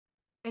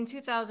in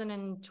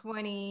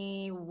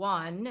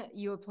 2021,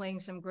 you were playing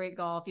some great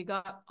golf. You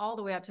got all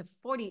the way up to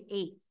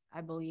 48,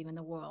 I believe, in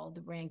the world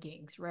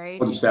rankings, right?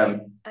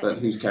 47, but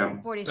who's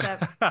counting?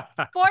 47.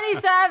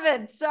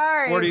 47.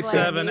 Sorry,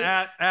 47 Blandy.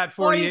 at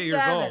 48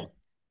 years old.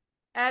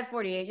 At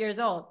 48 years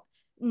old.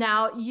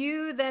 Now,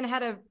 you then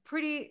had a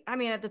pretty, I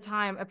mean, at the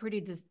time, a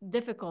pretty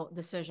difficult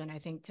decision, I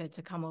think, to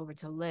come over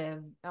to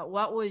LIV.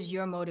 What was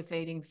your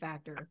motivating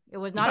factor? It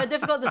was not a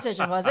difficult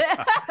decision, was it?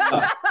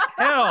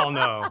 Hell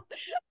no.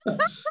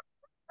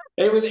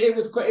 It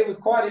was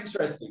quite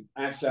interesting,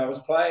 actually. I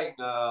was playing.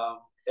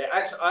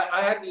 Actually,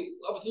 I had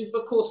obviously,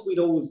 of course,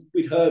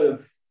 we'd heard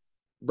of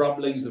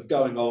rumblings of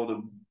going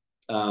on,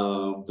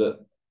 and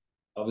that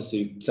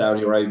obviously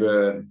Saudi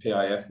Arabia and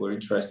PIF were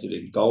interested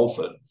in golf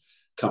and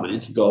coming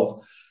into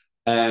golf.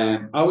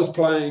 And I was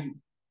playing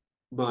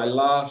my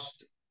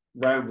last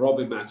round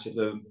robin match at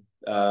the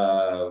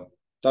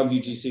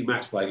WGC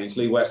match play against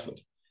Lee Westwood.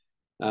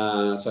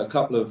 So a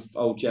couple of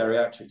old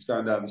geriatrics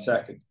going down the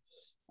second.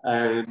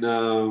 And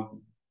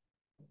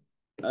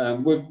I've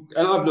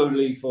known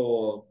Lee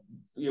for,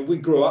 we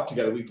grew up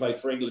together. We played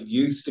for England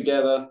youth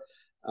together,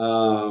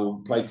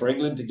 played for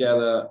England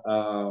together.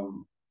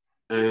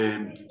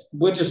 And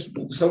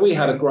so we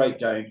had a great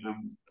game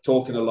and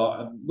talking a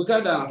lot. And we're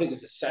going down, I think it's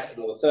the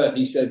second or the third.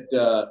 He said,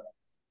 have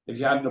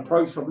you had an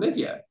approach from LIV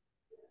yet?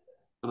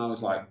 And I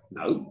was like,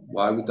 no,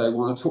 why would they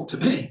want to talk to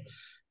me?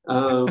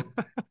 And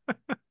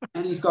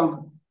he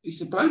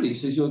said, Blandy, he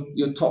says,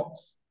 you're top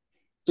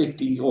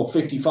 50 or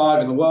 55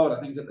 in the world, I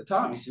think, at the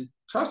time. He said,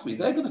 trust me,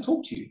 they're going to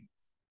talk to you.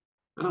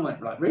 And I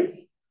went, like,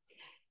 really?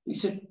 He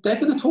said, they're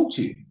going to talk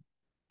to you.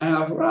 And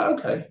I thought, right,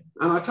 okay.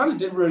 And I kind of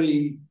didn't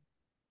really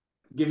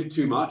give it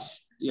too much.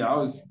 I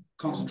was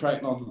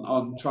concentrating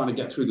on trying to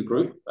get through the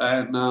group.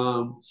 And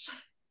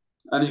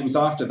it was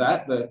after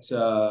that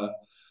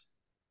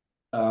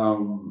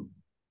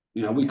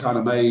we kind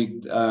of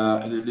made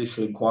an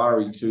initial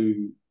inquiry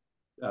to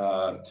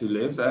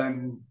LIV,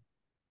 and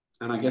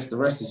I guess the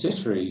rest is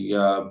history.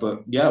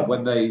 But yeah,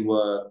 when they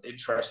were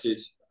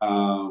interested,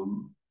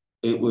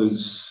 it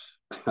was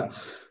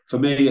for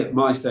me at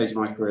my stage of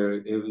my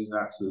career, it was an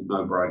absolute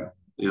no-brainer.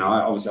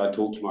 I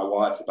talked to my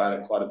wife about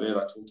it quite a bit.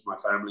 I talked to my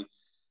family,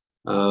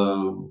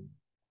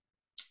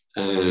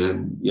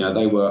 and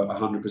they were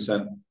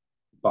 100%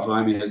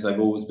 behind me, as they've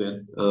always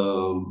been.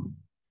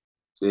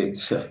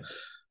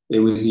 It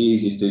was the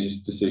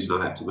easiest decision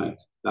I had to make.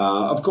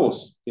 Of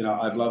course,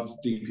 I've loved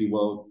DP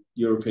World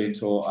European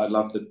Tour. I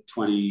love the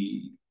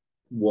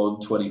 21,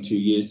 22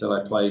 years that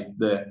I played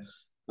there.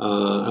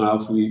 And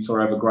I'll be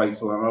forever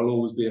grateful, and I'll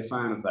always be a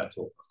fan of that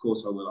tour. Of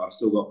course I will. I've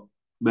still got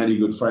many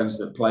good friends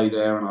that play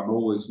there, and I'm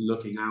always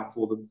looking out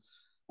for them.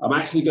 I'm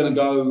actually going to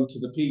go to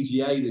the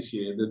PGA this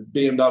year, the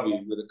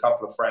BMW, with a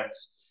couple of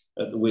friends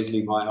at the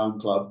Wisley, my home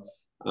club.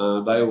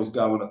 They always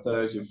go on a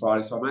Thursday and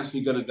Friday, so I'm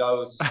actually going to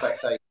go as a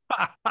spectator.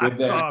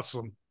 That's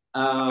awesome.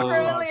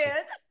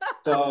 Brilliant.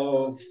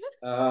 So,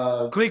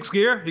 Cleeks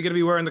gear? You're going to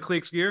be wearing the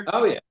Cleeks gear?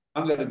 Oh yeah,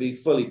 I'm going to be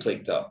fully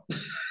clicked up.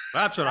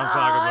 That's what I'm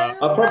talking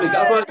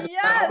about.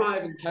 I might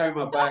even carry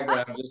my bag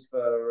around just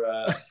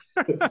for.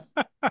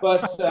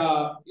 But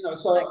so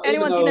like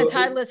anyone seen a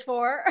Titleist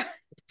 4?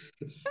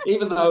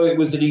 Even though it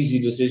was an easy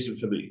decision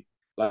for me,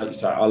 like you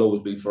say, I'll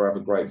always be forever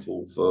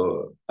grateful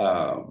for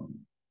for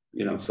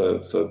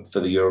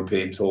the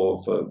European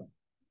Tour. For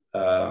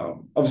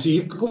obviously,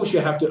 of course,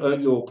 you have to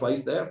earn your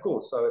place there, of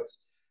course. So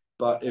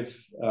but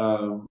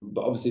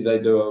obviously they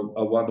do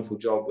a wonderful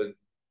job with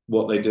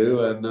what they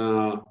do, and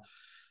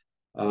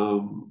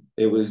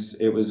it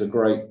was a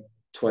great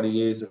 20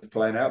 years of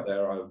playing out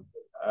there.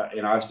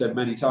 I've said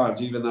many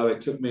times, even though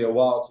it took me a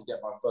while to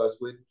get my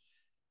first win,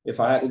 if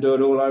I had to do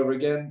it all over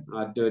again,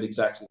 I'd do it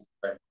exactly the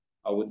same.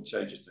 I wouldn't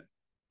change a thing.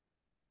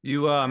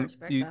 You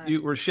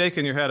were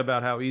shaking your head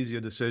about how easy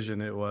a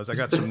decision it was. I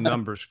got some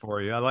numbers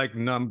for you. I like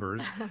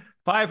numbers.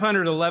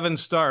 511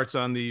 starts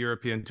on the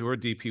European Tour,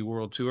 DP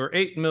World Tour,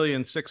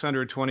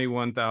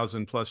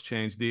 8,621,000 plus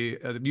change, the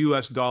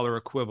US dollar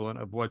equivalent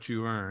of what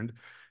you earned.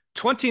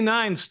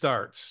 29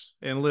 starts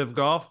in LIV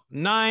Golf,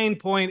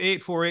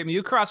 9.848 million.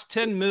 You cross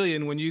 10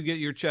 million when you get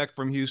your check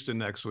from Houston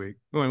next week,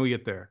 when we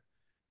get there.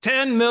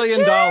 $10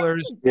 million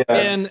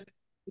in,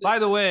 by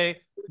the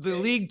way, the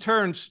league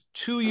turns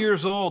 2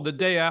 years old the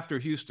day after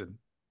Houston.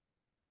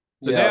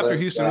 The day after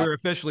Houston, we were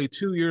officially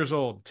 2 years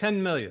old.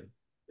 10 million.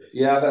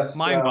 Yeah, that's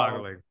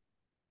mind-boggling.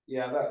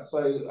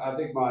 So I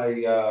think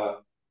my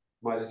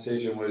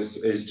decision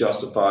is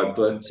justified,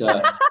 but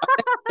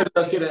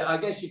I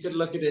guess you could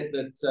look at it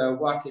that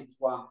Watkins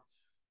won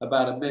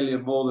about $1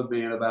 million more than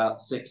me in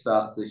about 6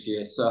 starts this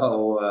year.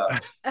 So,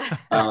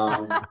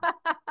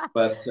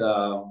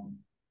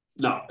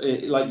 no,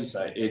 like you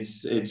say,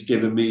 it's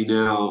given me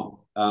now,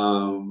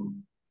 to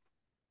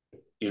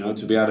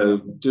be able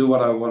to do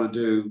what I want to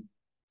do,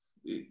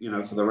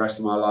 for the rest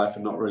of my life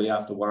and not really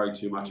have to worry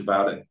too much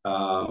about it.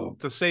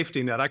 It's a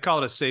safety net. I call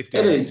it a safety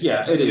net. It is,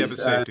 yeah, it is. You have a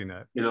safety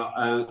net.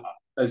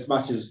 As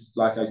much as,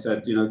 like I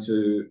said,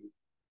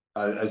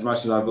 as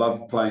much as I've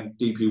loved playing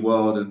DP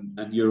World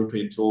and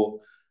European Tour,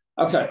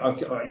 Okay,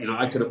 you know,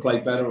 I could have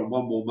played better and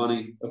won more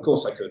money. Of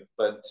course I could,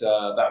 but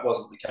that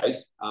wasn't the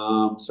case.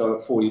 So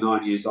at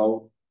 49 years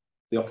old,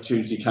 the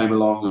opportunity came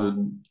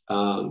along,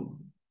 and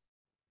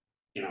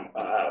you know,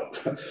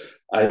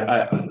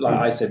 like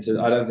I said,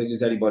 I don't think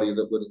there's anybody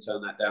that would have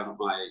turned that down at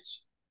my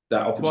age.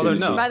 That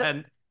opportunity. Well, no,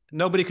 and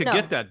nobody could No.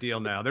 get that deal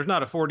now. There's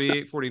not a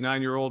 48,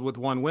 49-year-old with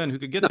one win who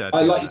could get that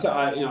I deal like now. you said,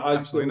 I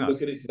still not.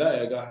 look at it today.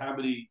 I go, how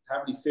many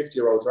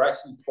 50-year-olds are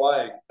actually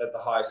playing at the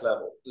highest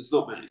level? There's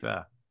not many.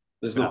 Yeah.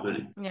 There's not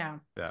many. Yeah.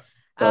 Yeah.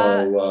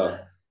 So,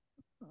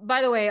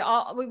 by the way,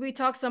 we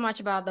talk so much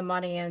about the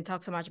money and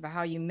talk so much about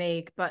how you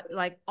make, but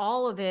like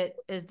all of it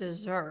is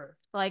deserved.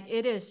 Like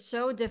it is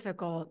so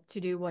difficult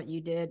to do what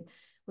you did,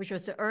 which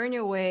was to earn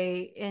your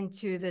way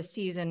into the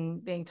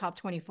season being top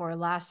 24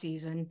 last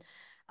season.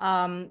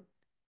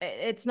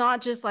 It's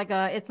not just like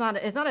it's not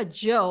a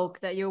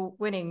joke that you're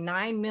winning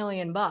 $9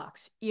 million.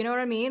 You know what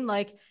I mean?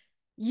 Like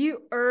you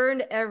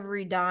earned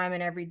every dime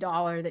and every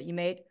dollar that you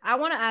made. I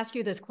want to ask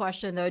you this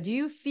question though. Do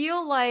you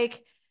feel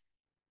like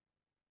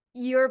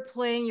you're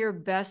playing your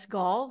best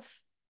golf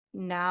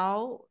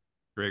now?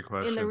 Great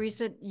question. In the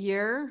recent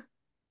year?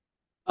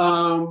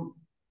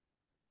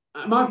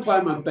 am I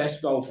playing my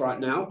best golf right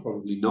now?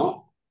 Probably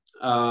not.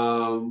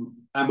 Am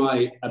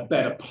I a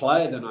better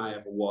player than I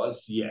ever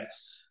was?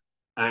 Yes.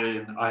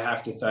 And I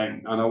have to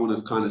thank, I don't want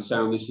to kind of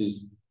sound this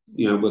is,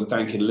 you know, we're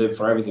thanking LIV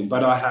for everything,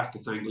 but I have to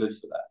thank LIV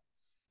for that.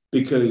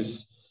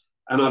 Because,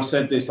 and I've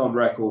said this on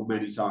record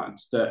many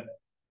times, that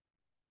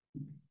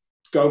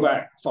go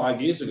back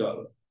 5 years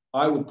ago,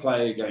 I would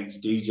play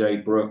against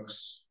DJ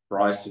Brooks,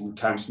 Bryson,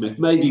 Cam Smith,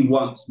 maybe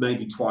once,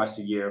 maybe twice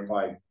a year if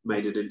I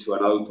made it into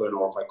an Open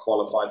or if I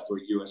qualified for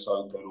a US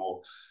Open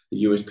or the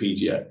US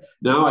PGA.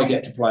 Now I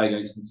get to play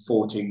against them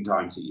 14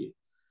 times a year.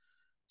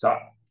 So,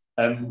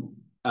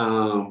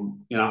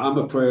 you know, I'm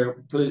a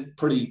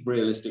pretty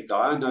realistic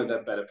guy. I know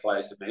they're better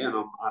players than me, and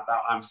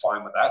I'm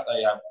fine with that.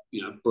 They have,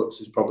 you know, Brooks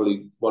is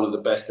probably one of the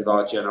best of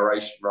our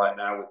generation right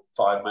now with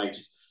 5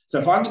 majors. So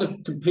if I'm going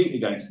to compete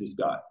against this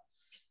guy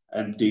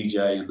and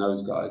DJ and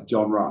those guys,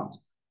 John Rahm,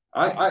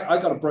 I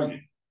got to bring it.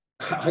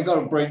 I got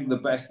to bring the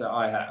best that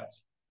I have.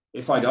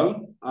 If I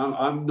don't,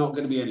 I'm not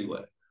going to be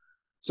anywhere.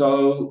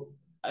 So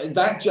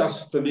that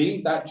just, for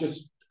me, I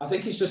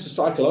think it's just a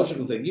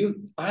psychological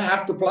thing. I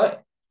have to play.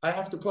 I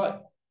have to play.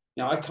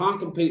 You know, I can't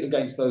compete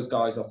against those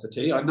guys off the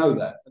tee. I know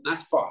that, and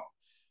that's fine.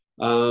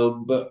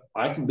 But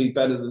I can be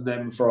better than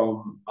them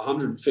from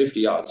 150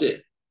 yards in.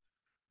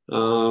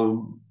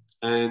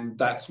 And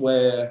that's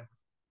where,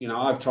 you know,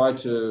 I've tried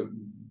to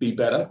be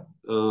better.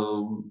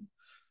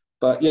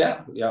 But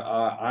yeah,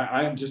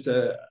 I am just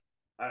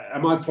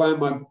am I playing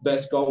my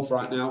best golf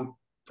right now?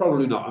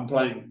 Probably not. I'm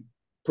playing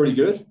pretty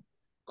good.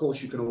 Of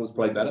course, you can always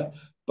play better,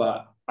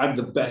 but I'm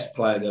the best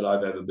player that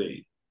I've ever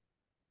been.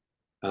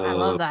 I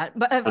love that.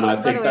 But and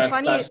I think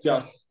funny. I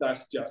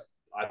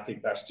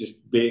think that's just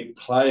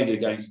playing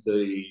against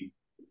the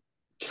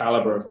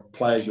caliber of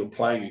players you're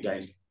playing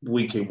against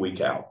week in, week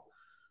out.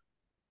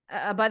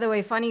 By the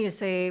way, funny you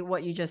say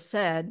what you just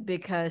said,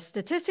 because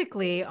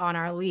statistically on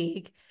our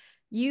league,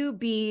 you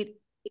beat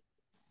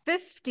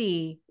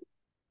 50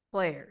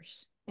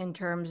 players in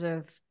terms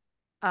of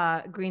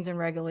greens and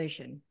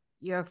regulation.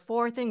 You're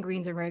 4th in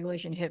greens and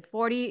regulation, hit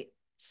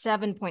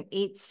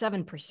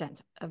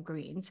 47.87% of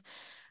greens.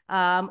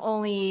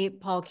 Only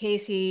Paul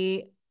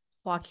Casey,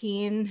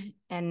 Joaquin,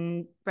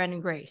 and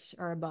Brendan Grace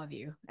are above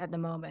you at the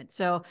moment.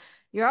 So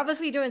you're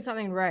obviously doing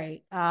something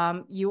right.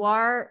 You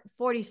are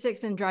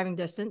 46th in driving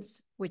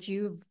distance, which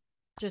you've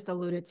just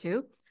alluded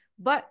to,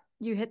 but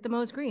you hit the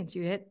most greens.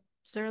 You hit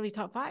certainly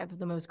top 5 of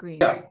the most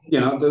greens. Yeah, you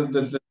know,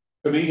 the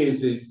for me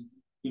is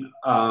you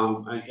know,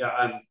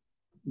 I'm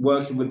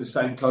working with the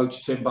same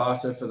coach, Tim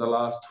Barter, for the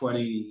last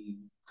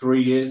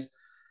 23 years.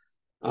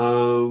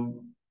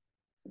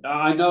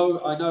 I know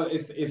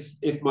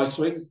if my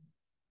swing's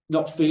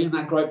not feeling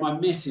that great, my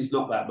miss is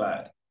not that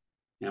bad.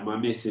 You know, my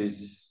miss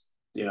is,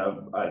 you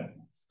know,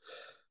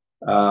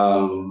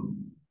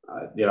 I'm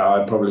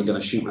probably going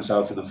to shoot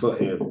myself in the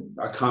foot here.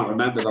 I can't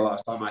remember the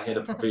last time I hit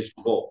a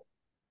provisional ball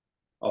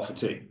off a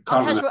tee.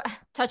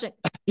 Touch it.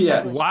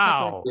 Yeah.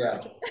 Wow. Yeah.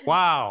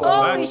 Wow.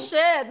 Holy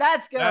shit.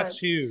 That's good. That's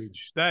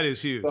huge. That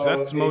is huge. So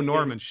that's Mo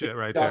Norman shit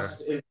right there.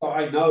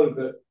 I know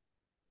that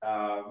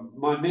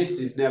my miss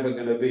is never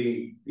going to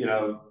be, you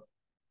know,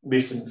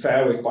 missing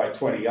fairways by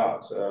 20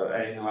 yards or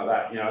anything like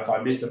that. You know, if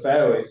I miss a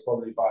fairway, it's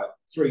probably by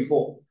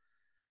 3-4,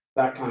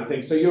 that kind of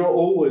thing. So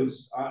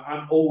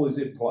I'm always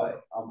in play.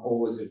 I'm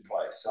always in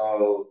play.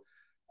 So,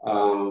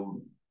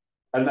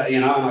 and that, you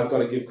know, and I've got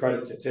to give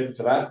credit to Tim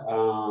for that.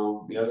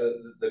 You know,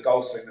 the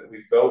golf swing that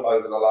we've built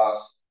over the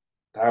last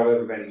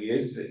however many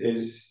years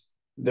is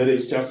that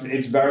it's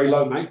very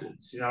low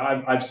maintenance. You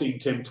know, I've seen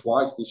Tim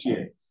twice this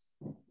year.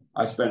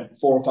 I spent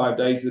 4 or 5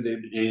 days with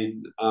him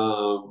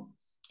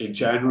in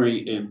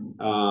January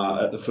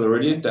at the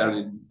Floridian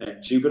down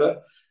in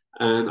Jupiter,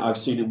 and I've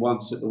seen him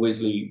once at the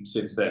Wisley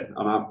since then,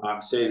 and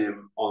I'm seeing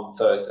him on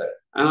Thursday.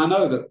 And I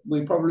know that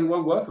we probably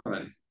won't work on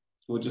anything.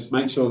 We'll just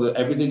make sure that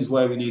everything's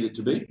where we need it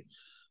to be.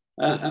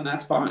 and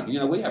that's fine. You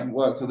know, we haven't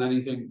worked on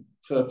anything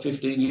for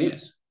 15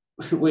 years.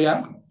 We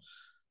haven't.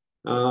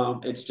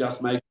 It's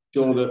just making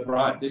sure that,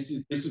 right, this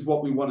is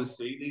what we want to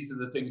see. These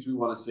are the things we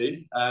want to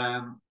see.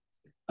 And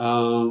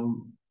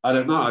I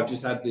don't know. I've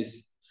just had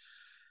this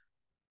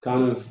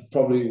kind of,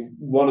 probably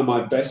one of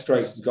my best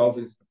traits of golf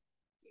is,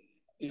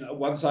 you know,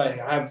 once I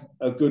have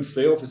a good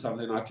feel for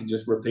something, I can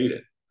just repeat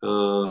it.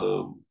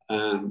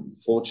 And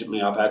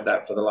fortunately, I've had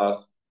that for the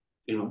last,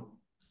 you know,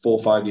 4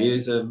 or 5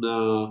 years, and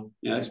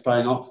you know, it's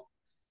paying off.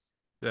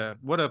 Yeah,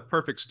 what a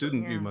perfect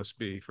student you must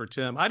be for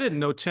Tim. I didn't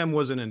know Tim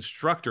was an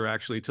instructor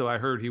actually till I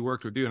heard he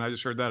worked with you, and I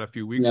just heard that a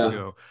few weeks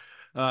ago.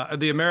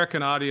 The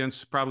American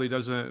audience probably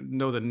doesn't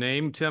know the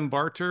name Tim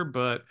Barter,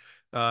 but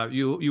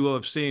you will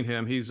have seen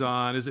him. He's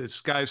on, is it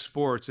Sky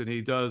Sports, and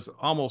he does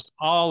almost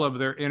all of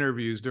their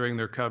interviews during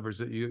their coverage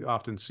that you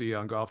often see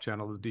on Golf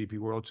Channel, the DP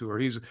World Tour.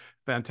 He's a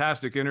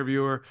fantastic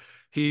interviewer.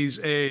 He's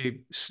a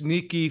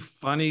sneaky,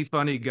 funny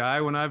guy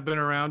when I've been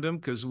around him,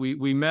 because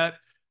we met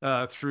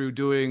through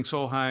doing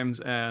Solheim's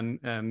and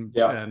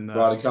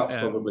Ryder Cups,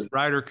 probably.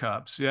 Ryder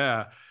Cups,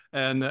 yeah.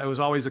 And it was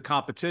always a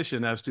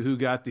competition as to who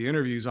got the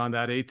interviews on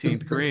that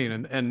 18th green,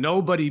 and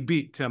nobody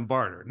beat Tim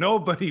Barter.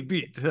 Nobody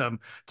beat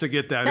Tim to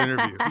get that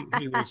interview.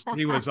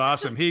 He was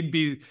awesome.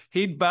 He'd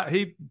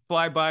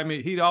fly by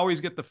me. He'd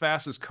always get the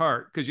fastest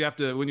cart, because you have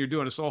to, when you're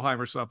doing a Solheim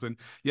or something,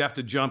 you have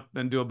to jump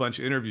and do a bunch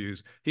of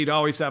interviews. He'd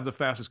always have the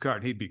fastest cart,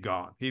 and he'd be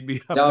gone. He'd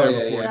be up there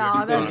before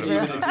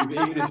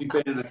even if you've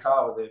been in a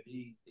car with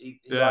him, he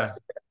likes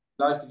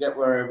to get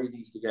wherever he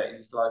needs to get.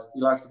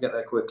 He likes to get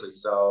there quickly.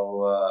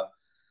 So.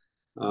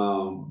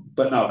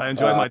 But no, I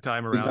enjoy my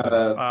time around.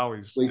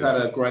 We've had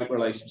a great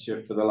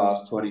relationship for the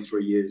last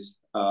 23 years.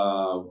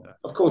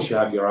 Of course, you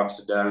have your ups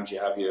and downs, you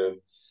have your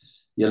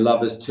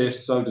lovers'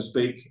 tiffs, so to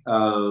speak,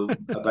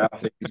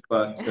 about things.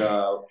 But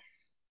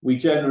we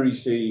generally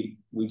see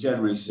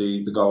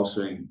the golf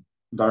swing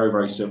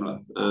very similar,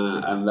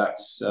 and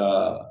that's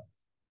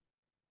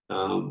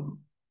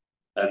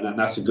and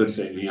that's a good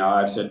thing. You know,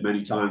 I've said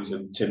many times,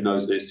 and Tim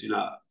knows this. You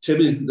know,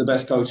 Tim isn't the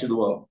best coach in the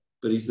world,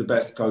 but he's the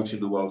best coach in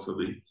the world for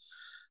me.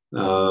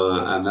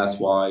 And that's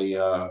why, you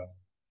know,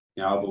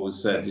 I've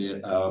always said,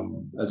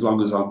 as long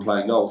as I'm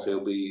playing golf,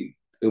 he'll be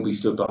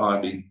stood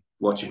behind me,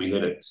 watching me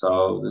hit it.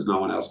 So there's no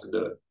one else can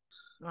do it.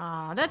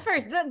 That's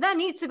very, that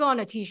needs to go on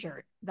a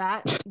t-shirt.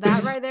 That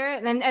right there,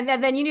 and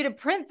then you need to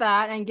print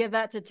that and give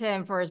that to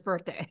Tim for his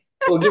birthday.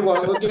 We'll give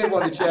one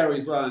to Cherry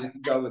as well, and it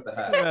can go with the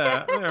hat.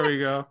 Yeah, there we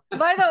go.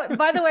 By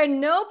the way,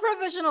 no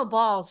provisional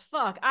balls.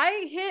 Fuck,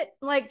 I hit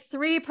like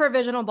 3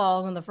 provisional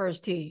balls on the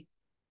first tee.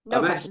 No,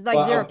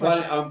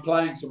 I'm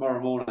playing tomorrow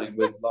morning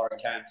with Laura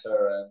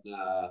Cantor and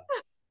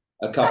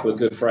a couple of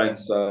good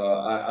friends, so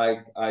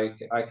I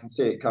can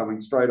see it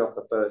coming straight off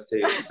the first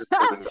tee.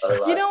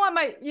 You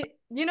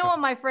know what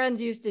my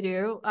friends used to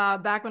do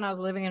back when I was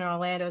living in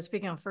Orlando.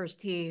 Speaking of first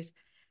tees,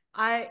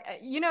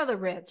 you know the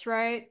Ritz,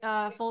 right?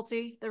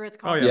 Fulte, the Ritz.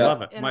 Oh yeah,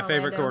 love it. My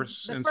favorite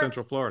course in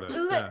Central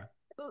Florida.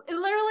 It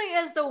literally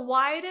is the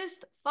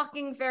widest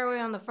fucking fairway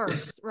on the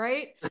first,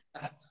 right?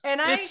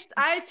 And I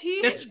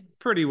teed. It's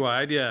pretty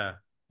wide, yeah.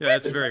 Yeah,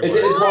 it's very wide. Is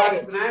it as wide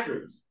as St.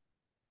 Andrews?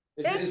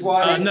 Is it as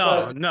wide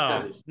as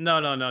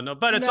No.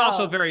 But it's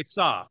also very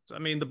soft. I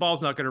mean, the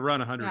ball's not going to run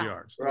 100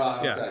 yards.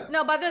 Right. Yeah. Okay.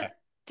 No, but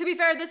to be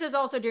fair, this is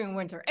also during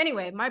winter.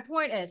 Anyway, my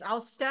point is,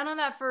 I'll stand on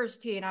that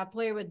first tee and I'll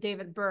play with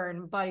David Byrne,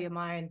 a buddy of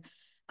mine,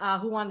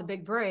 who won the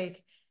big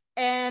break.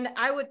 And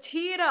I would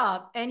tee it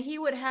up, and he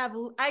would have,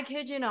 I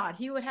kid you not,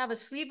 he would have a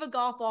sleeve of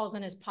golf balls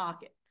in his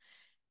pocket.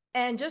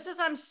 And just as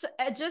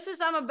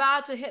I'm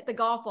about to hit the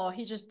golf ball,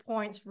 he just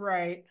points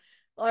right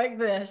like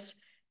this.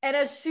 And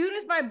as soon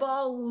as my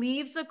ball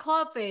leaves the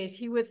club face,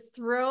 he would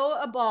throw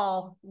a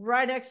ball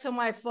right next to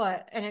my foot,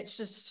 and it's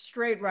just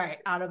straight right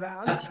out of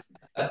bounds.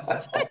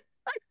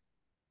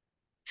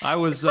 I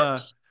was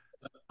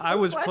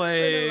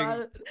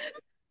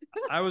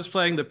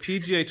playing the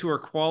PGA Tour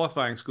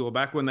qualifying school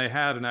back when they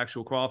had an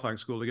actual qualifying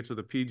school to get to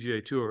the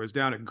PGA Tour. It was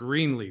down at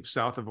Greenleaf,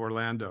 south of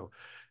Orlando.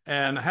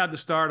 And I had to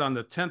start on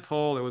the 10th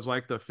hole. It was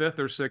like the 5th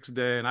or 6th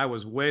day, and I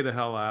was way the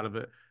hell out of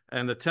it.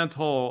 And the 10th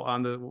hole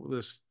on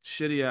this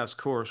shitty-ass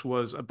course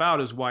was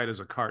about as wide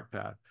as a cart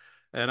path.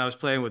 And I was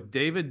playing with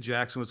David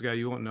Jackson, was a guy,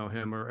 you won't know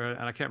him, and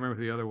I can't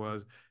remember who the other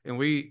was. And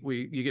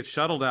you get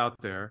shuttled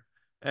out there,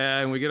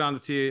 and we get on the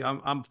tee.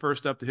 I'm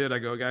first up to hit. I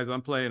go, guys,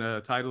 I'm playing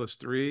a Titleist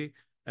 3.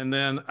 And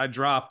then I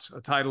dropped a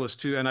Titleist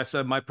 2, and I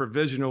said my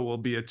provisional will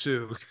be a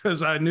 2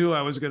 because I knew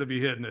I was going to be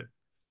hitting it.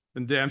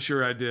 And damn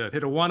sure I did.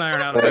 Hit a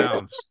 1-iron out of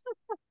bounds.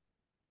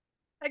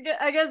 I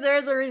guess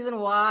there's a reason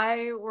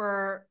why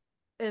we're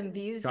in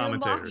these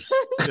commentators.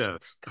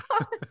 Yes.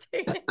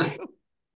 commentating.